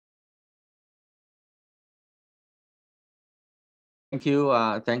Thank you.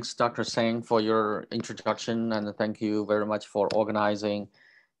 Thanks, Dr. Singh, for your introduction, and thank you very much for organizing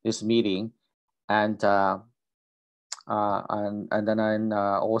this meeting. And also, it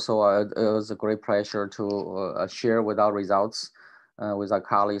was a great pleasure to share with our results with our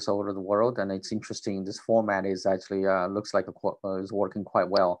colleagues all over the world. And it's interesting. This format is actually looks like is working quite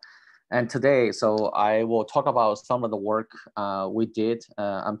well. And today, so I will talk about some of the work we did.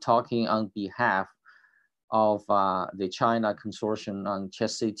 I'm talking on behalf of the China Consortium on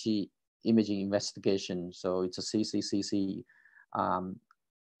Chest CT Imaging Investigation. So it's a CCCC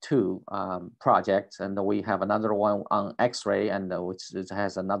two project, and we have another one on X-ray, and which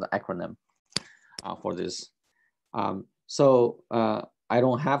has another acronym for this. I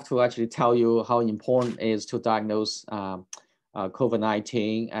don't have to actually tell you how important it is to diagnose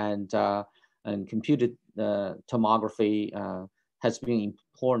COVID-19, and computed tomography has been an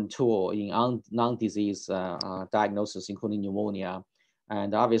important tool in non-disease diagnosis, including pneumonia.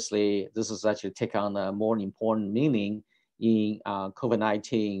 And obviously, this has actually taken on a more important meaning in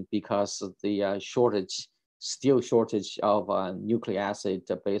COVID-19 because of the shortage of nucleic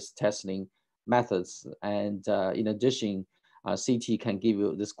acid-based testing methods. And in addition, CT can give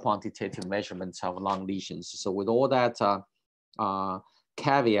you this quantitative measurements of lung lesions. So with all that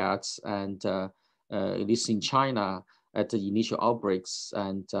caveats, and at least in China, at the initial outbreaks,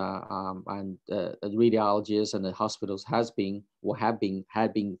 and radiologists and the hospitals had been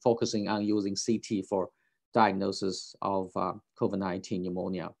focusing on using CT for diagnosis of COVID-19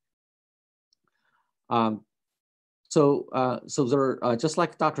 pneumonia. So there, just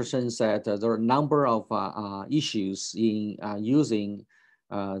like Dr. Shen said, there are a number of issues in using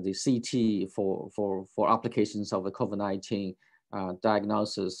the CT for applications of the COVID-19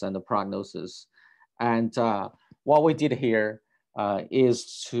 diagnosis and the prognosis. And what we did here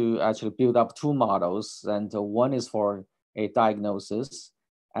is to actually build up two models, and one is for a diagnosis.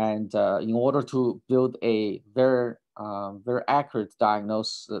 And in order to build a very accurate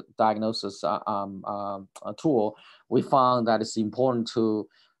diagnosis tool, we found that it's important to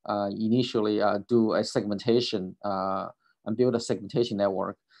initially do a segmentation and build a segmentation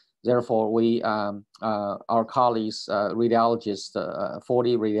network. Therefore, we, our colleagues, radiologists,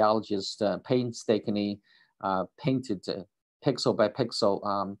 40 radiologists, painstakingly painted pixel by pixel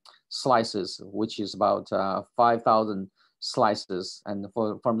slices, which is about 5,000 slices. And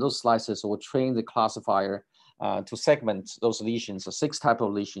from those slices, we'll train the classifier to segment those lesions, 6 types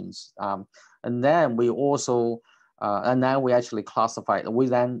of lesions. And then we also, and then we actually classify, we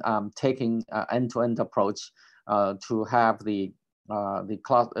then taking end-to-end approach to have the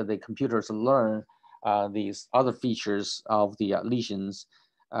computers learn these other features of the lesions.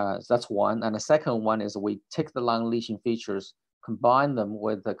 That's one. And the second one is we take the lung lesion features, combine them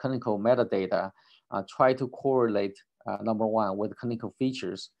with the clinical metadata, try to correlate, number one, with clinical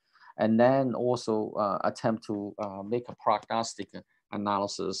features, and then also attempt to make a prognostic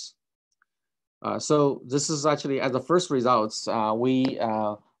analysis. So this is actually, as the first results, we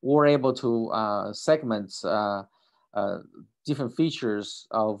were able to segment different features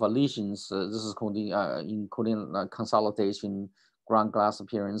of lesions. This is including consolidation, ground glass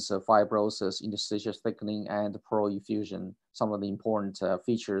appearance, fibrosis, interstitial thickening, and pleural effusion, some of the important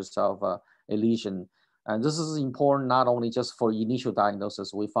features of a lesion. And this is important not only just for initial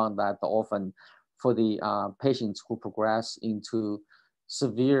diagnosis. We found that often for the patients who progress into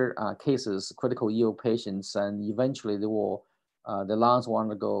severe cases, critical ill patients, and eventually they will, the lungs will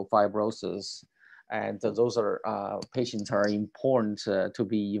undergo fibrosis. And those are patients are important to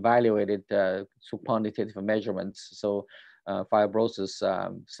be evaluated through quantitative measurements. So fibrosis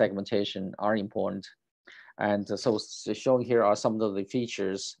segmentation are important. And so shown here are some of the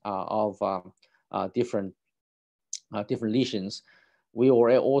features of different lesions. We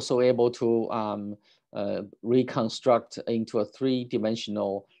were also able to reconstruct into a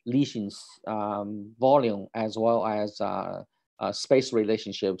 3-dimensional lesions volume, as well as space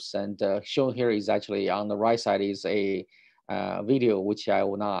relationships. And shown here is actually on the right side is a video, which I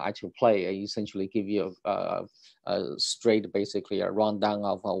will not actually play. I essentially give you a straight, basically a rundown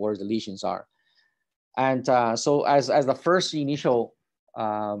of where the lesions are. And so as the first initial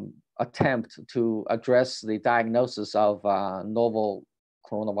attempt to address the diagnosis of novel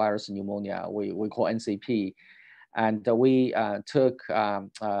coronavirus pneumonia, we call NCP. And we took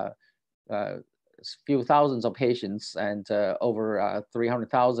few thousands of patients and over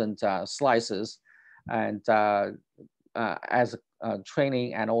 300,000 slices, and as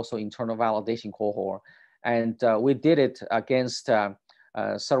training and also internal validation cohort. And we did it against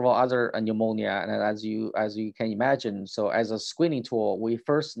several other pneumonia. And as you can imagine, so as a screening tool, we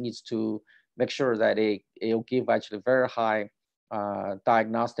first need to make sure that it'll give actually very high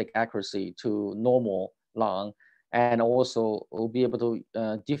diagnostic accuracy to normal lung, and also will be able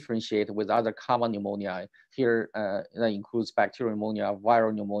to differentiate with other common pneumonia. Here, that includes bacterial pneumonia,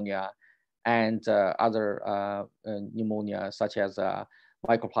 viral pneumonia, and other pneumonia such as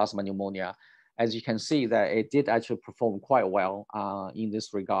mycoplasma pneumonia. As you can see, that it did actually perform quite well in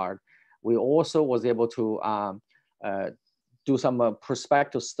this regard. We also was able to do some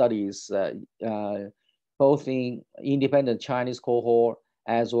prospective studies, both in independent Chinese cohort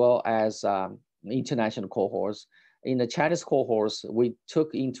as well as international cohorts. In the Chinese cohorts, we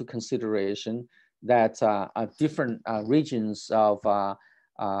took into consideration that different regions of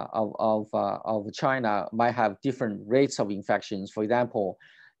China might have different rates of infections. For example,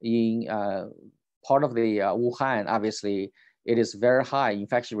 in part of the Wuhan, obviously, it is very high,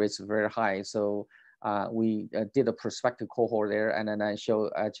 infection rates are very high. So we did a prospective cohort there, and then I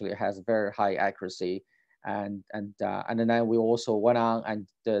show actually has very high accuracy. And then we also went on and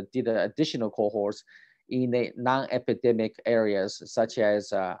did additional cohorts in the non-epidemic areas such as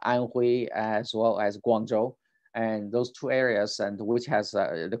Anhui as well as Guangzhou, and those two areas, and which has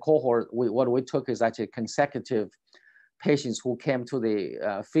the cohort. What we took is actually consecutive patients who came to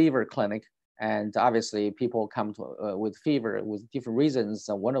the fever clinic, and obviously people come to, with fever with different reasons.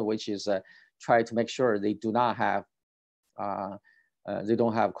 One of which is try to make sure they do not have they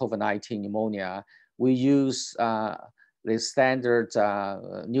don't have COVID-19 pneumonia. We use the standard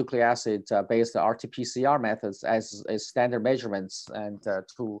nucleic acid based RT-PCR methods as standard measurements, and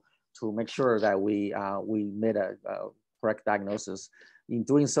to make sure that we made a correct diagnosis. In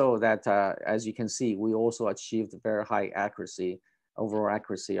doing so, that as you can see, we also achieved very high accuracy, overall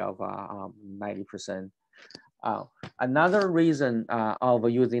accuracy of 90%. Another reason of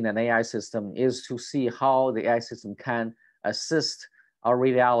using an AI system is to see how the AI system can assist our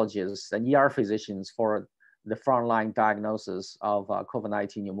radiologists and ER physicians for the frontline diagnosis of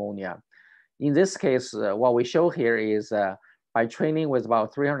COVID-19 pneumonia. In this case, what we show here is by training with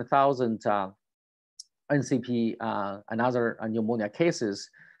about 300,000 NCP and other pneumonia cases,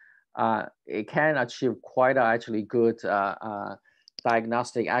 it can achieve quite actually good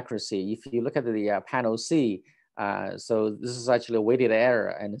diagnostic accuracy. If you look at the panel C, so this is actually a weighted error,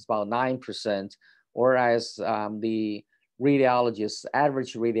 and it's about 9%, whereas the radiologist,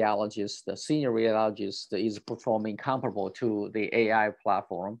 average radiologist, the senior radiologist is performing comparable to the AI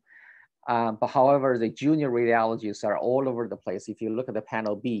platform. But however, the junior radiologists are all over the place. If you look at the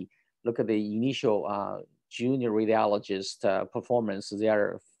panel B, look at the initial junior radiologist performance, they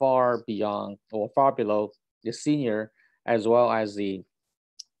are far beyond or far below the senior as well as the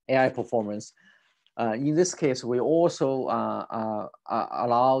AI performance. In this case, we also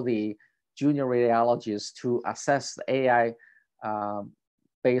allow the junior radiologists to assess the AI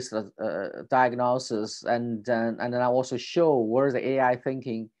based diagnosis, and then I also show where the AI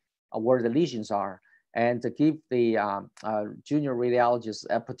thinking, where the lesions are, and to give the junior radiologists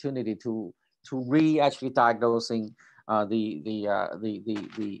opportunity to actually diagnosing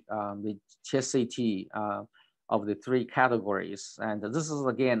the chest CT of the three categories. And this is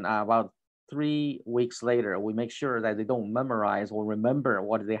again about 3 weeks later. We make sure that they don't memorize or remember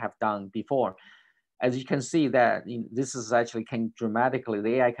what they have done before. As you can see, that this is actually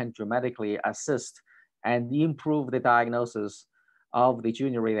the AI can dramatically assist and improve the diagnosis of the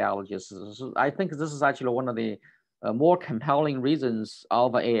junior radiologists. So I think this is actually one of the more compelling reasons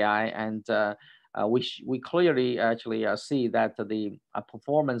of AI, and we clearly actually see that the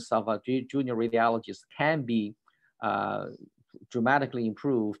performance of a junior radiologist can be dramatically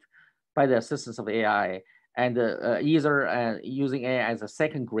improved by the assistance of AI, and either using AI as a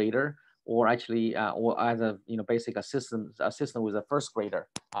second grader, or actually or as a basic assistant with a first grader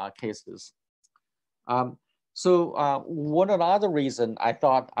cases. So one other reason I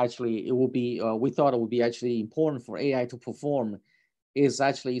thought actually it would be, we thought it would be actually important for AI to perform is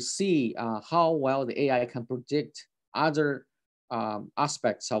actually see how well the AI can predict other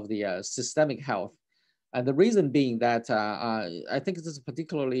aspects of the systemic health. And the reason being that I think this is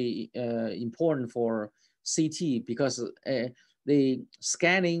particularly important for CT, because the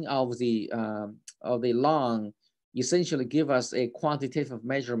scanning of the lung essentially give us a quantitative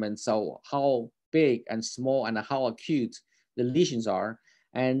measurement, so how big and small and how acute the lesions are.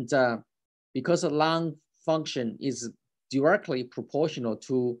 And because the lung function is directly proportional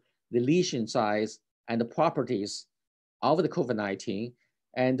to the lesion size and the properties of the COVID-19,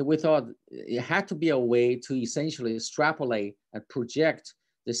 and we thought it had to be a way to essentially extrapolate and project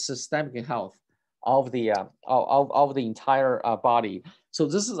the systemic health of the entire body. So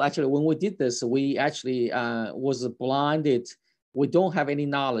this is actually, when we did this, we actually was blinded we don't have any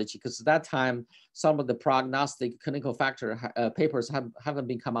knowledge because at that time, some of the prognostic clinical factor papers haven't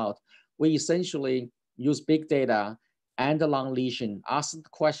been come out. We essentially use big data and the lung lesion, ask the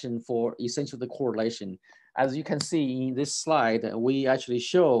question for essentially the correlation. As you can see in this slide, we actually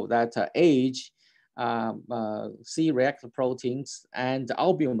show that age, C-reactive proteins, and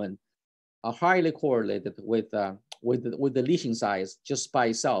albumin are highly correlated with the lesion size just by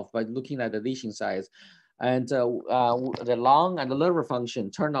itself, by looking at the lesion size. And the lung and the liver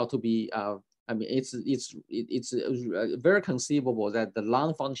function turn out to be, I mean, it's very conceivable that the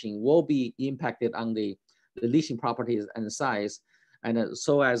lung function will be impacted on the lesion properties and size, and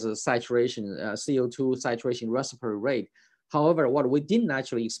so as a saturation, CO2 saturation respiratory rate. However, what we didn't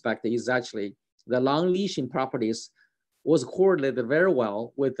actually expect is actually the lung lesion properties was correlated very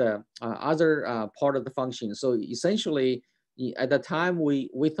well with the other part of the function. So essentially, at the time, we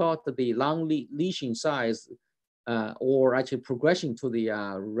thought that the lung lesion size or actually progression to the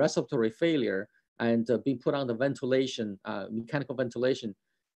respiratory failure and being put on the ventilation, mechanical ventilation,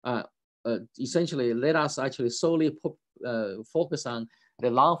 essentially let us actually solely focus on the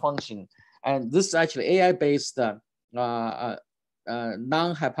lung function. And this is actually AI-based,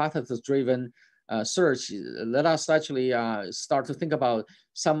 non-hypothesis-driven search let us actually start to think about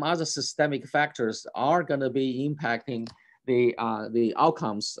some other systemic factors are going to be impacting the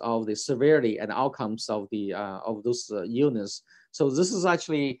outcomes of the severity and outcomes of the of those illness. So this is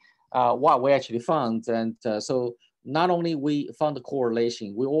actually what we actually found, and so not only we found the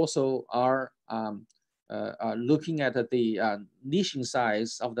correlation, we also are looking at the lesion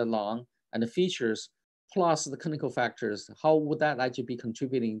size of the lung and the features plus the clinical factors. How would that actually be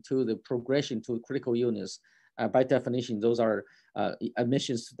contributing to the progression to critical illness? By definition, those are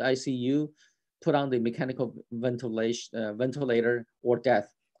admissions to the ICU, put on the mechanical ventilation, ventilator, or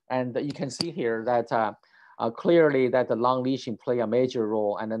death. And you can see here that clearly that the lung lesion play a major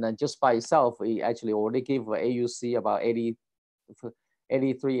role. And then just by itself, it actually already gave AUC about 83,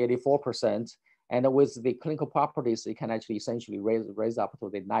 84%. And with the clinical properties, it can actually essentially raise up to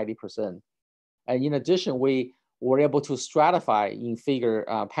the 90%. And in addition, we were able to stratify in figure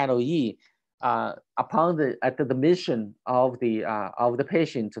panel E upon the admission of the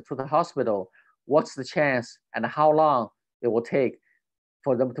patient to the hospital. What's the chance and how long it will take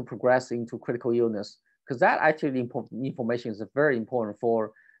for them to progress into critical illness? Because that actually information is very important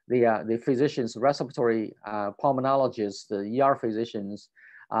for the physicians, respiratory pulmonologists, the ER physicians,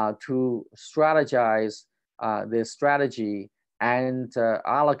 to strategize the strategy and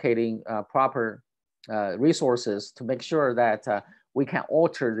allocating proper resources to make sure that we can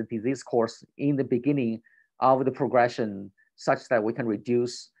alter the disease course in the beginning of the progression such that we can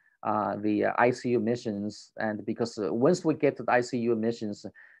reduce the ICU admissions. And because once we get to the ICU admissions,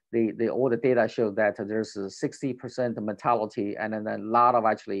 all the data show that there's a 60% mortality, and then a lot of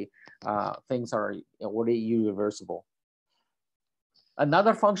actually things are already irreversible.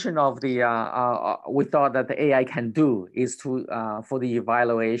 Another function of the we thought that the AI can do is to for the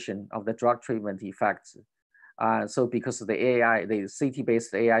evaluation of the drug treatment effects. So because of the AI, the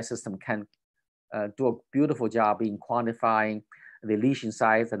CT-based AI system can do a beautiful job in quantifying the lesion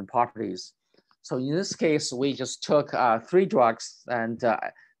size and properties. So in this case, we just took 3 drugs, and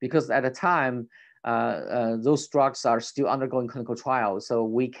because at the time, those drugs are still undergoing clinical trials, so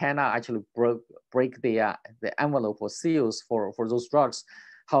we cannot actually break the envelope or seals for those drugs.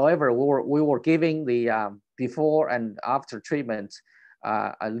 However, we were giving the before and after treatment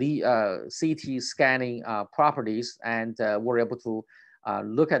CT scanning properties, and we're able to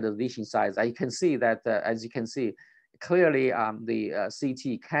look at the lesion size. I can see that, as you can see, clearly the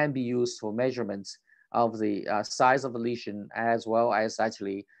CT can be used for measurements of the size of the lesion as well as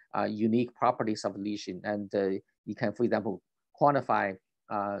actually unique properties of the lesion. And you can, for example, quantify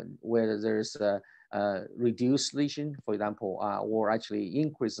whether there's a reduced lesion, for example, or actually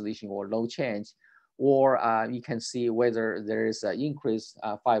increased lesion or low change, or you can see whether there is increased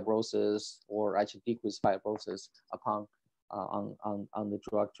fibrosis or actually decreased fibrosis upon on the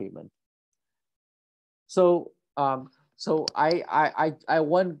drug treatment. So so I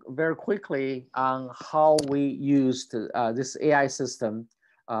went very quickly on how we used this AI system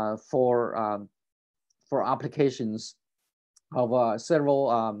for applications of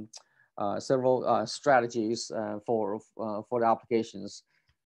several strategies for the applications.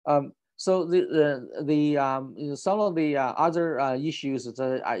 So some of the other issues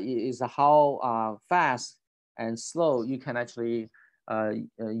is how fast and slow you can actually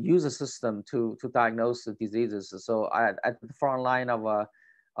use a system to diagnose the diseases. So at the front line of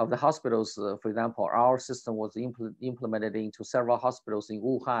the hospitals, for example, our system was implemented into several hospitals in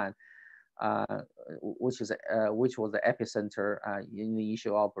Wuhan. which was the epicenter in the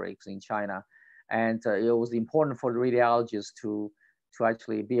initial outbreaks in China. And it was important for the radiologists to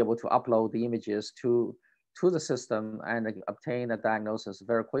actually be able to upload the images to the system and obtain a diagnosis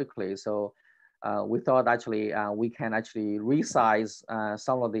very quickly. So we thought actually we can actually resize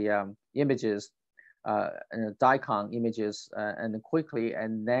some of the images, DICOM images, and quickly,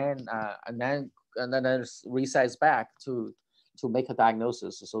 and then resize back to make a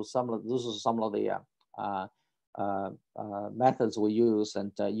diagnosis. So those are some of the methods we use,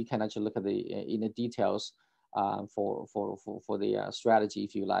 and you can actually look at in the details for the strategy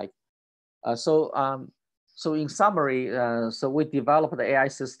if you like. So in summary, so we developed the AI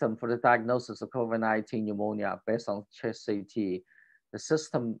system for the diagnosis of COVID-19 pneumonia based on chest CT. The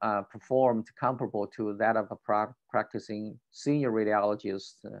system performed comparable to that of a practicing senior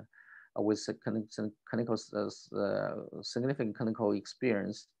radiologist with significant clinical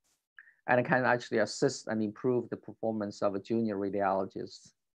experience, and it can actually assist and improve the performance of a junior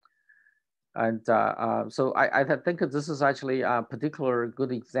radiologist. And so I think this is actually a particular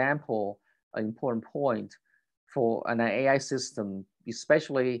good example, an important point for an AI system,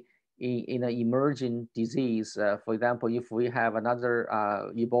 especially in an emerging disease. For example, if we have another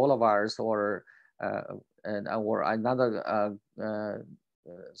Ebola virus or another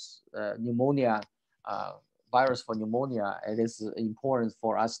pneumonia, virus for pneumonia, it is important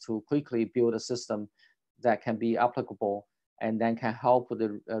for us to quickly build a system that can be applicable and then can help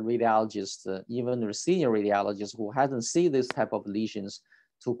the radiologists, even the senior radiologists who hasn't seen this type of lesions,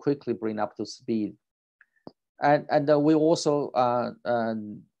 to quickly bring up to speed. And we also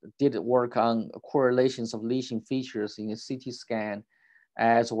did work on correlations of lesion features in a CT scan,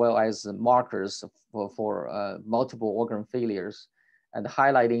 as well as markers for multiple organ failures, and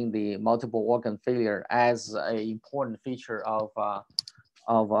highlighting the multiple organ failure as an important feature of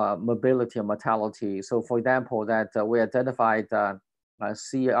mobility and mortality. So for example, that we identified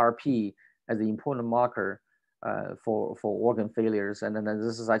CRP as an important marker for organ failures. And then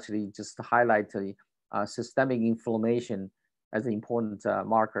this is actually just to highlight the systemic inflammation as an important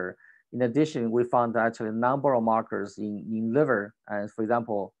marker. In addition, we found actually a number of markers in liver, and for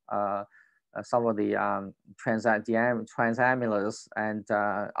example, some of the transamylase and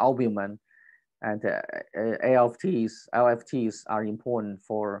albumin and LFTs are important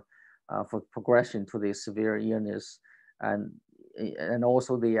for progression to the severe illness, and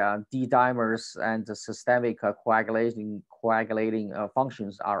also the D-dimers and the systemic coagulating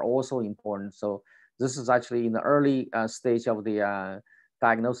functions are also important. So this is actually in the early stage of the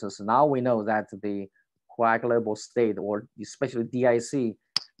diagnosis. Now we know that the coagulable state, or especially DIC,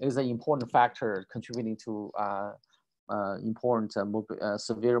 is an important factor contributing to important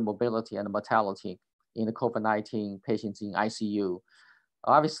severe mobility and mortality in the COVID-19 patients in ICU.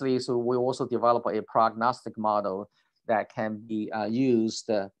 Obviously, so we also develop a prognostic model that can be used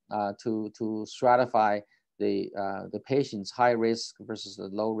to stratify the patients, high risk versus the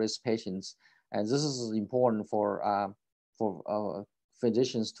low risk patients. And this is important for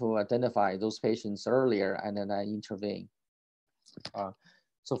physicians to identify those patients earlier and then intervene.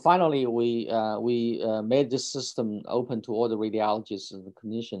 So finally, we made this system open to all the radiologists and the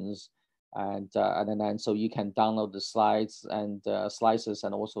clinicians, and then so you can download the slides and slices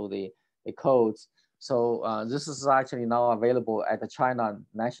and also the codes. So this is actually now available at the China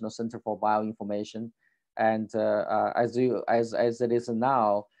National Center for Bioinformation, and as it is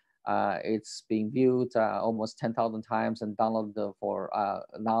now, it's being viewed almost 10,000 times and downloaded for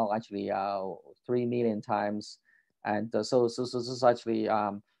now actually 3 million times. And so this is actually,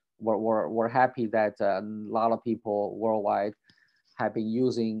 we're happy that a lot of people worldwide have been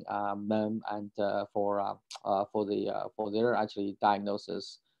using MEM and for their actually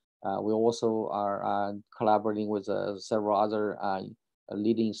diagnosis. We also are collaborating with several other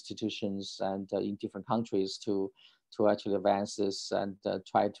leading institutions and in different countries to actually advance this and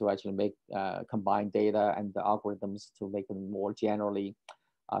try to actually make combine data and the algorithms to make them more generally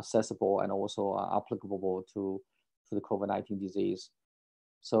accessible and also applicable to the COVID-19 disease.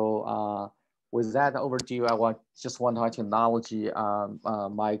 So with that overview, I just want to acknowledge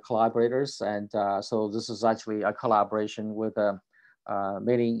my collaborators. And so this is actually a collaboration with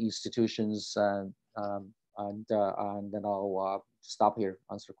many institutions. And then I'll stop here,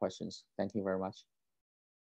 answer questions. Thank you very much.